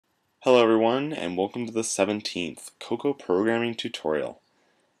Hello everyone, and welcome to the 17th Cocoa programming tutorial.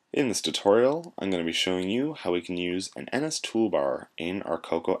 In this tutorial, I'm going to be showing you how we can use an NSToolbar in our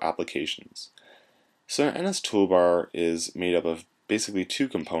Cocoa applications. So an NSToolbar is made up of basically two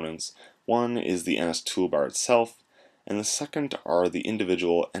components. One is the NSToolbar itself, and the second are the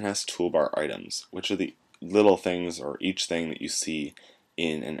individual NSToolbar items, which are the little things or each thing that you see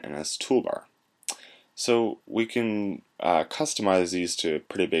in an NSToolbar. So we can customize these to a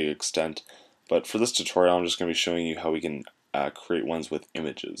pretty big extent, but for this tutorial I'm just going to be showing you how we can create ones with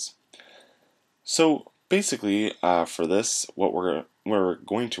images. So basically for this, what we're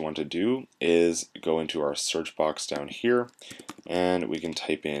going to want to do is go into our search box down here, and we can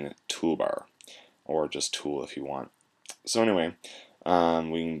type in toolbar, or just tool if you want. So anyway,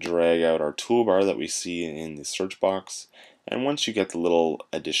 we can drag out our toolbar that we see in the search box, and once you get the little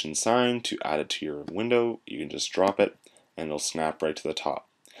addition sign to add it to your window, you can just drop it and it'll snap right to the top.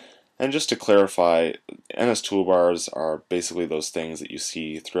 And just to clarify, NS toolbars are basically those things that you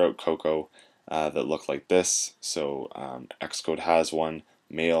see throughout Cocoa that look like this. So Xcode has one,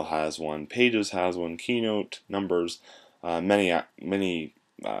 Mail has one, Pages has one, Keynote, Numbers, many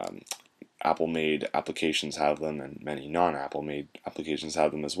Apple-made applications have them, and many non-Apple-made applications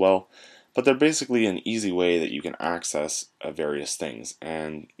have them as well. But they're basically an easy way that you can access various things,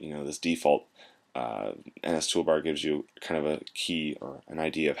 and this default NS toolbar gives you kind of a key or an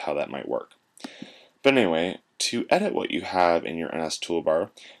idea of how that might work. But anyway, to edit what you have in your NS toolbar,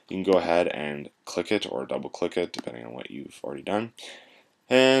 you can go ahead and click it or double click it depending on what you've already done.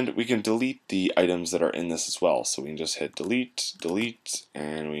 And we can delete the items that are in this as well. So we can just hit delete, delete,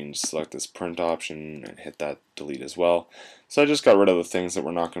 and we can select this print option and hit that delete as well. So I just got rid of the things that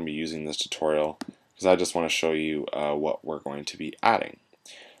we're not going to be using in this tutorial, because I just want to show you what we're going to be adding.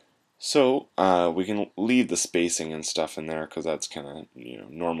 So we can leave the spacing and stuff in there because that's kind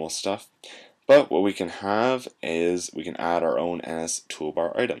of normal stuff. But what we can have is we can add our own NS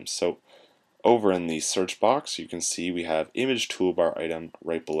toolbar items. So over in the search box, you can see we have image toolbar item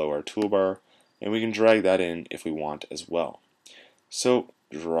right below our toolbar, and we can drag that in if we want as well. So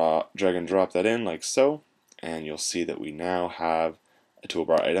drag and drop that in like so, and you'll see that we now have a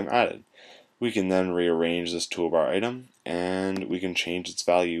toolbar item added. We can then rearrange this toolbar item, and we can change its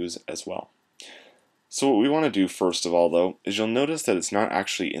values as well. So what we want to do first of all, though, is you'll notice that it's not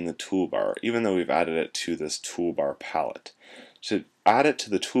actually in the toolbar, even though we've added it to this toolbar palette. To add it to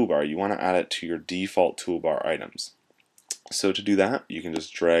the toolbar, you want to add it to your default toolbar items. So to do that, you can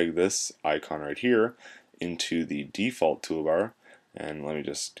just drag this icon right here into the default toolbar, and let me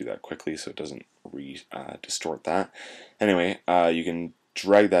just do that quickly so it doesn't distort that. Anyway, you can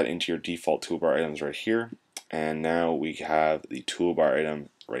drag that into your default toolbar items right here, and now we have the toolbar item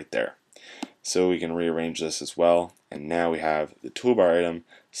right there. So we can rearrange this as well, and now we have the toolbar item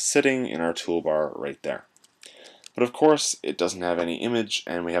sitting in our toolbar right there. But of course, it doesn't have any image,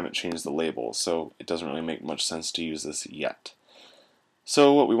 and we haven't changed the label, so it doesn't really make much sense to use this yet.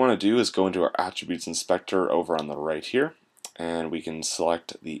 So what we want to do is go into our Attributes Inspector over on the right here, and we can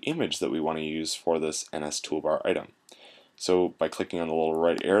select the image that we want to use for this NS toolbar item. So by clicking on the little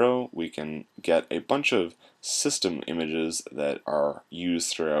right arrow, we can get a bunch of system images that are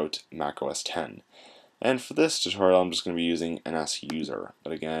used throughout macOS 10. And for this tutorial, I'm just going to be using NS User,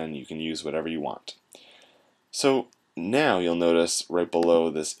 but again, you can use whatever you want. So now you'll notice right below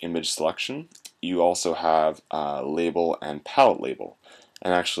this image selection, you also have label and palette label.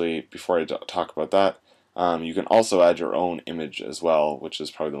 And actually, before I talk about that, you can also add your own image as well, which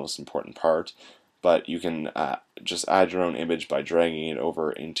is probably the most important part. But you can just add your own image by dragging it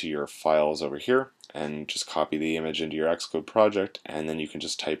over into your files over here, and just copy the image into your Xcode project, and then you can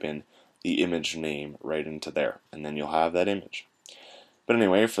just type in the image name right into there, and then you'll have that image. But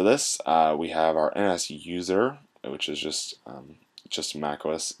anyway, for this, we have our NS user, which is just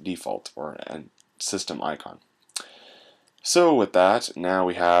macOS default or a system icon. So with that, now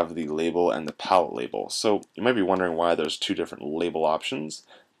we have the label and the palette label. So you might be wondering why there's two different label options,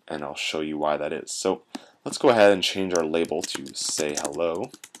 and I'll show you why that is. So let's go ahead and change our label to say hello,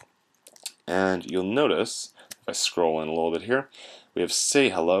 and you'll notice if I scroll in a little bit here, we have say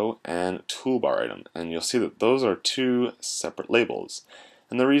hello and toolbar item, and you'll see that those are two separate labels.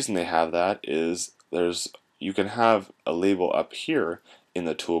 And the reason they have that is you can have a label up here in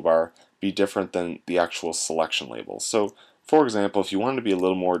the toolbar be different than the actual selection label. So for example, if you wanted to be a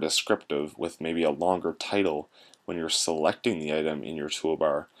little more descriptive with maybe a longer title when you're selecting the item in your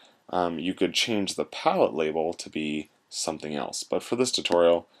toolbar, you could change the palette label to be something else. But for this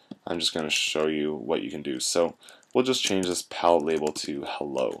tutorial, I'm just going to show you what you can do. So we'll just change this palette label to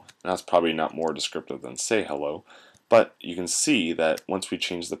hello. And that's probably not more descriptive than say hello, But you can see that once we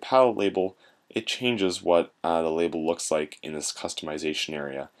change the palette label, it changes what the label looks like in this customization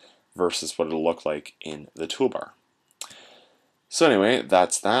area versus what it'll look like in the toolbar. So anyway,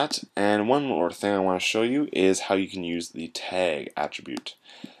 that's that. And one more thing I want to show you is how you can use the tag attribute.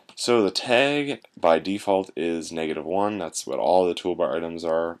 So the tag by default is -1. That's what all the toolbar items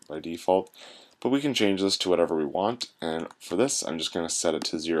are by default. But we can change this to whatever we want. And for this, I'm just going to set it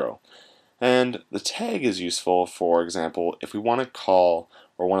to 0. And the tag is useful, for example, if we want to call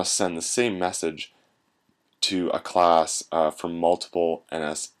or want to send the same message to a class from multiple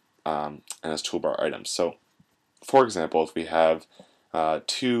NSToolbar items. So, for example, if we have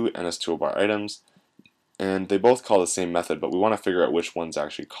 2 NSToolbar items and they both call the same method, but we want to figure out which one's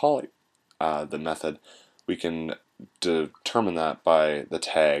actually calling the method, we can determine that by the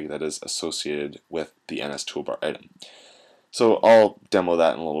tag that is associated with the NSToolbar item. So I'll demo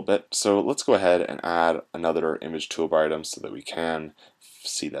that in a little bit. So let's go ahead and add another image toolbar item so that we can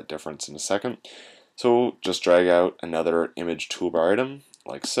see that difference in a second. So just drag out another image toolbar item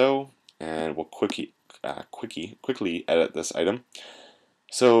like so, and we'll quickly edit this item.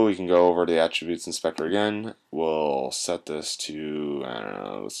 So we can go over to the attributes inspector again. We'll set this to, I don't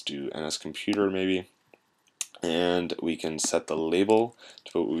know, let's do NS computer maybe. And we can set the label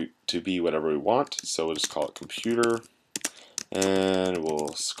to be whatever we want. So we'll just call it computer. And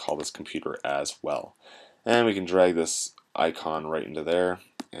we'll call this computer as well. And we can drag this icon right into there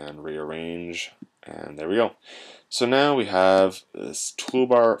and rearrange, and there we go. So now we have this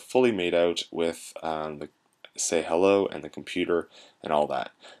toolbar fully made out with the say hello and the computer and all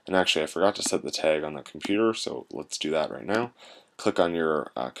that. And actually I forgot to set the tag on the computer, so let's do that right now. Click on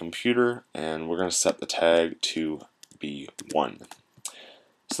your computer and we're going to set the tag to be 1.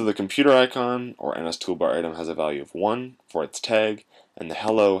 So the computer icon or NSToolbar item has a value of 1 for its tag, and the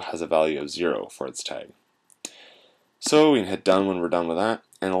hello has a value of 0 for its tag. So we can hit done when we're done with that.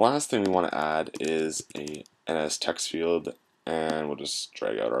 And the last thing we want to add is a NS text field, and we'll just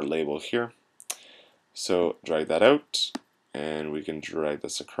drag out our label here. So drag that out, and we can drag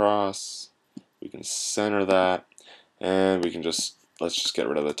this across. We can center that, and we can let's just get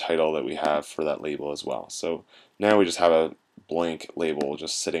rid of the title that we have for that label as well. So now we just have a blank label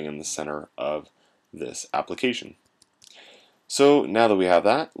just sitting in the center of this application. So now that we have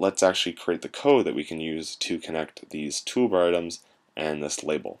that, let's actually create the code that we can use to connect these toolbar items and this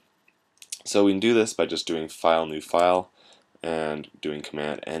label. So we can do this by just doing file, new file, and doing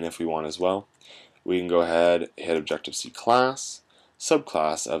command N if we want as well. We can go ahead, hit Objective-C class,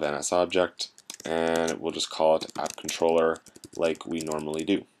 subclass of NSObject, and we'll just call it app controller like we normally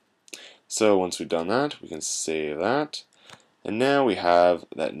do. So once we've done that, we can save that. And now we have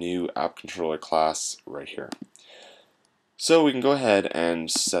that new app controller class right here. So we can go ahead and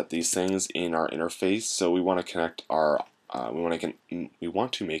set these things in our interface. So we want to connect our we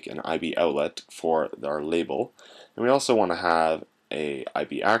want to make an IB outlet for our label, and we also want to have a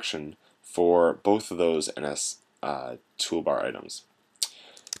IB action for both of those NS toolbar items.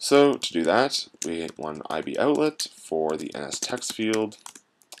 So to do that, we want an IB outlet for the NS text field,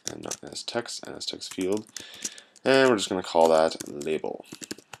 and not NS text field, and we're just going to call that label.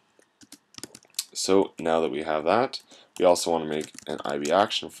 So now that we have that, we also want to make an IB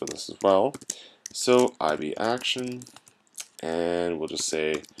action for this as well. So IB action, and we'll just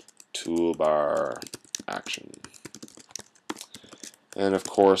say toolbar action. And of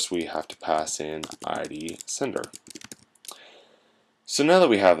course we have to pass in ID sender. So now that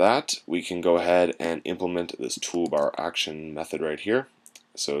we have that, we can go ahead and implement this toolbar action method right here.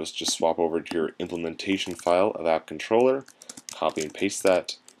 So let's just swap over to your implementation file of app controller, copy and paste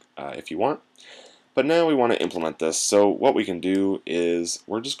that if you want. But now we want to implement this. So what we can do is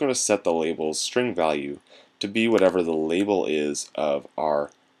we're just going to set the label's string value to be whatever the label is of our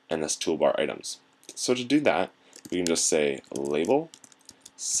NSToolbar items. So to do that, we can just say label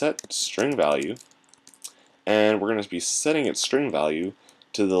set string value, and we're going to be setting its string value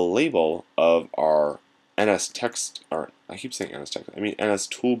to the label of our NS text, or I keep saying NS text, I mean NS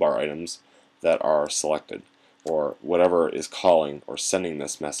toolbar items that are selected, or whatever is calling or sending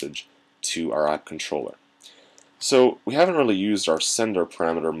this message to our app controller. So we haven't really used our sender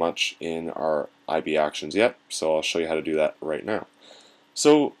parameter much in our IB actions yet, so I'll show you how to do that right now.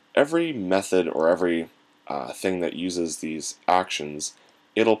 So every method or every thing that uses these actions,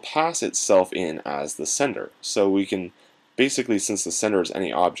 it'll pass itself in as the sender. So we can basically, since the sender is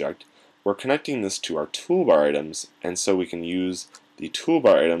any object, we're connecting this to our toolbar items, and so we can use the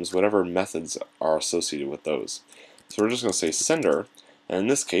toolbar items, whatever methods are associated with those. So we're just going to say sender, and in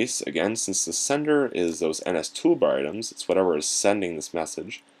this case, again, since the sender is those NS toolbar items, it's whatever is sending this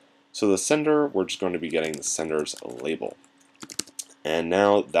message, So the sender, we're just going to be getting the sender's label. And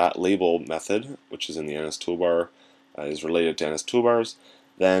now that label method, which is in the NSToolbar, is related to NSToolbars,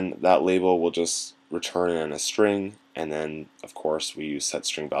 then that label will just return in a string, and then of course we use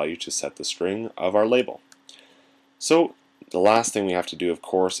setStringValue to set the string of our label. So the last thing we have to do, of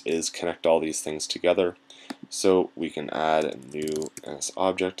course, is connect all these things together. So we can add a new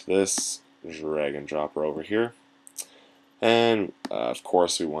NSObject to this, drag and drop her over here. And of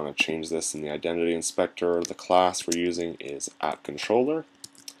course we want to change this in the identity inspector. The class we're using is AppController,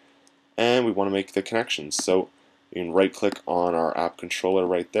 and we want to make the connections. So you can right click on our AppController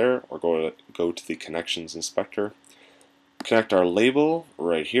right there, or go to the connections inspector. Connect our label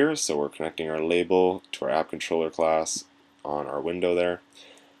right here, so we're connecting our label to our AppController class on our window there.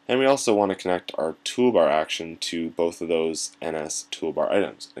 And we also want to connect our toolbar action to both of those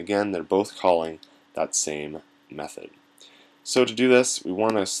NSToolbarItems. Again, they're both calling that same method. So to do this, we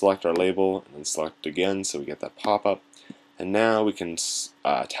want to select our label and then select again so we get that pop-up. And now we can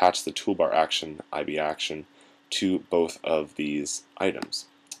attach the toolbar action, IB action, to both of these items.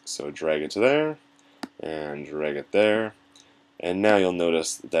 So drag it to there and drag it there. And now you'll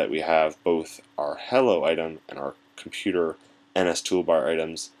notice that we have both our hello item and our computer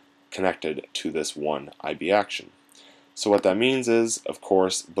NSToolbarItems connected to this one IB action. So what that means is, of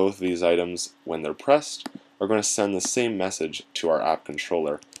course, both of these items, when they're pressed, are going to send the same message to our app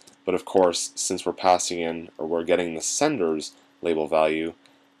controller. But of course, since we're passing in, or we're getting the sender's label value,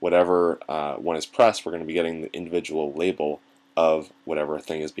 whatever one is pressed, we're going to be getting the individual label of whatever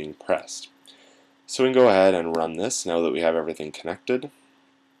thing is being pressed. So we can go ahead and run this now that we have everything connected.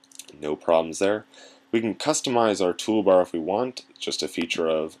 No problems there. We can customize our toolbar if we want, just a feature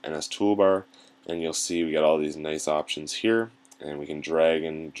of NSToolbar, and you'll see we got all these nice options here, and we can drag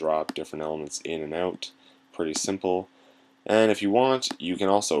and drop different elements in and out. Pretty simple. And if you want, you can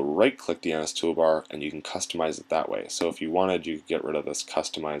also right click the NSToolbar and you can customize it that way. So if you wanted, you could get rid of this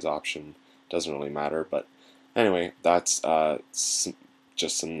customize option. Doesn't really matter, but anyway, that's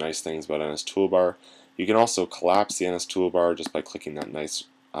just some nice things about NSToolbar. You can also collapse the NSToolbar just by clicking that nice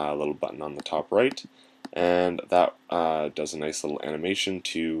little button on the top right, and that does a nice little animation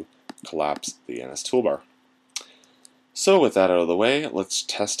to collapse the NSToolbar. So with that out of the way, let's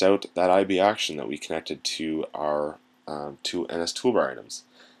test out that IB action that we connected to our two NSToolbarItems.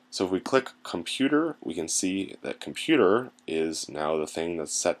 So if we click computer, we can see that computer is now the thing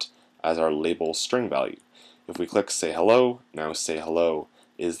that's set as our label string value. If we click say hello, now say hello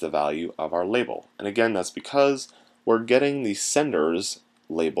is the value of our label. And again, that's because we're getting the sender's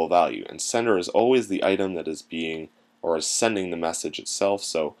label value. And sender is always the item that is being, or is sending the message itself.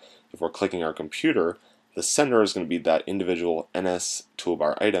 So if we're clicking our computer, the sender is going to be that individual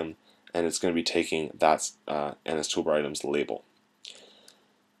NSToolbar item, and it's going to be taking that NSToolbar item's label.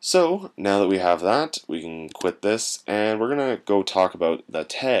 So now that we have that, we can quit this, and we're going to go talk about the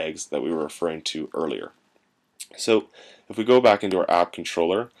tags that we were referring to earlier. So if we go back into our app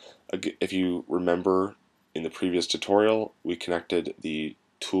controller, if you remember in the previous tutorial, we connected the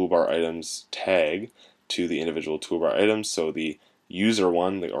toolbar items tag to the individual toolbar items. So the user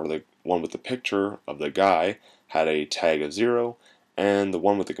one, or the one with the picture of the guy, had a tag of 0, and the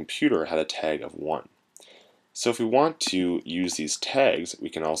one with the computer had a tag of 1. So if we want to use these tags, we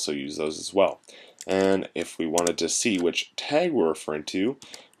can also use those as well. And if we wanted to see which tag we're referring to,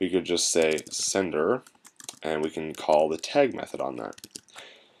 we could just say sender, and we can call the tag method on that.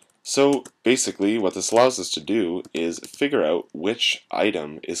 So basically what this allows us to do is figure out which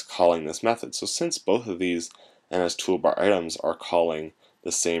item is calling this method. So since both of these NSToolbarItems are calling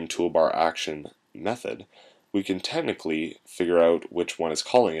the same toolbar action method, we can technically figure out which one is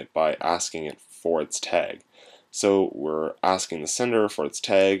calling it by asking it for its tag. So we're asking the sender for its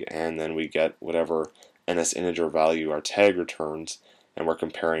tag, and then we get whatever NSInteger value our tag returns, and we're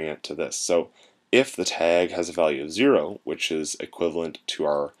comparing it to this. So if the tag has a value of 0, which is equivalent to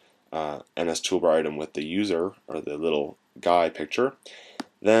our NSToolbar item with the user, or the little guy picture,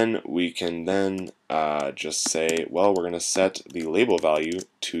 then we can then just say, well, we're going to set the label value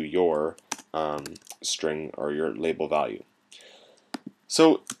to your string, or your label value.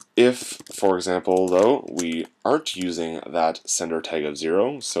 So if, for example, though, we aren't using that sender tag of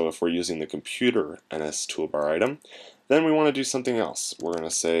 0, so if we're using the computer NSToolbar item, then we want to do something else. We're going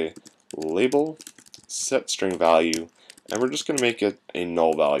to say label set string value, and we're just going to make it a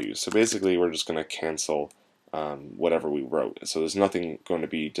null value. So basically we're just going to cancel whatever we wrote. So there's nothing going to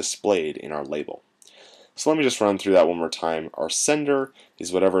be displayed in our label. So let me just run through that one more time. Our sender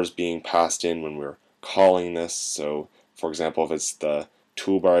is whatever is being passed in when we're calling this. So for example, if it's the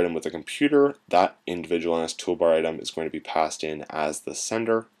toolbar item with the computer, that individual NSToolbar item is going to be passed in as the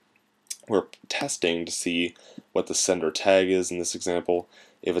sender. we're testing to see what the sender tag is in this example.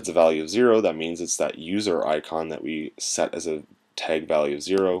 If it's a value of 0, that means it's that user icon that we set as a tag value of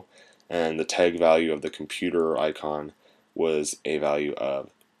 0, and the tag value of the computer icon was a value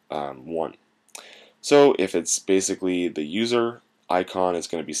of 1. So if it's basically the user icon, is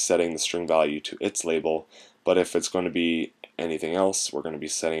going to be setting the string value to its label, but if it's going to be anything else, we're going to be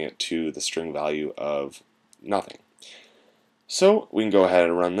setting it to the string value of nothing. So we can go ahead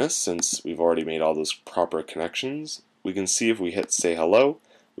and run this since we've already made all those proper connections. We can see if we hit say hello,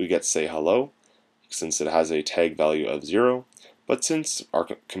 we get say hello since it has a tag value of 0, but since our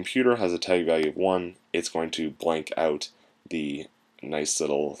computer has a tag value of 1, it's going to blank out the nice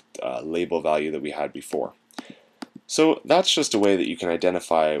little label value that we had before. So that's just a way that you can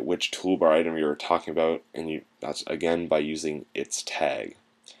identify which toolbar item you're talking about, and that's again by using its tag.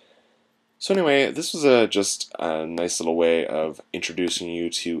 So anyway, this was just a nice little way of introducing you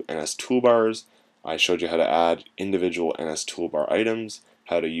to NS toolbars. I showed you how to add individual NS toolbar items,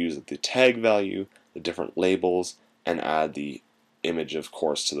 how to use the tag value, the different labels, and add the image, of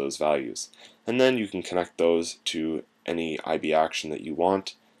course, to those values. And then you can connect those to any IB action that you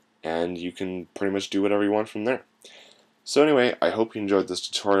want, and you can pretty much do whatever you want from there. So anyway, I hope you enjoyed this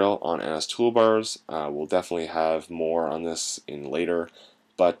tutorial on NS toolbars. We'll definitely have more on this in later,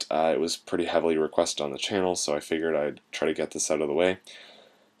 but it was pretty heavily requested on the channel, so I figured I'd try to get this out of the way.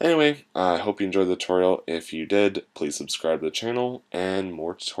 Anyway, I hope you enjoyed the tutorial. If you did, please subscribe to the channel, and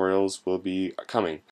more tutorials will be coming.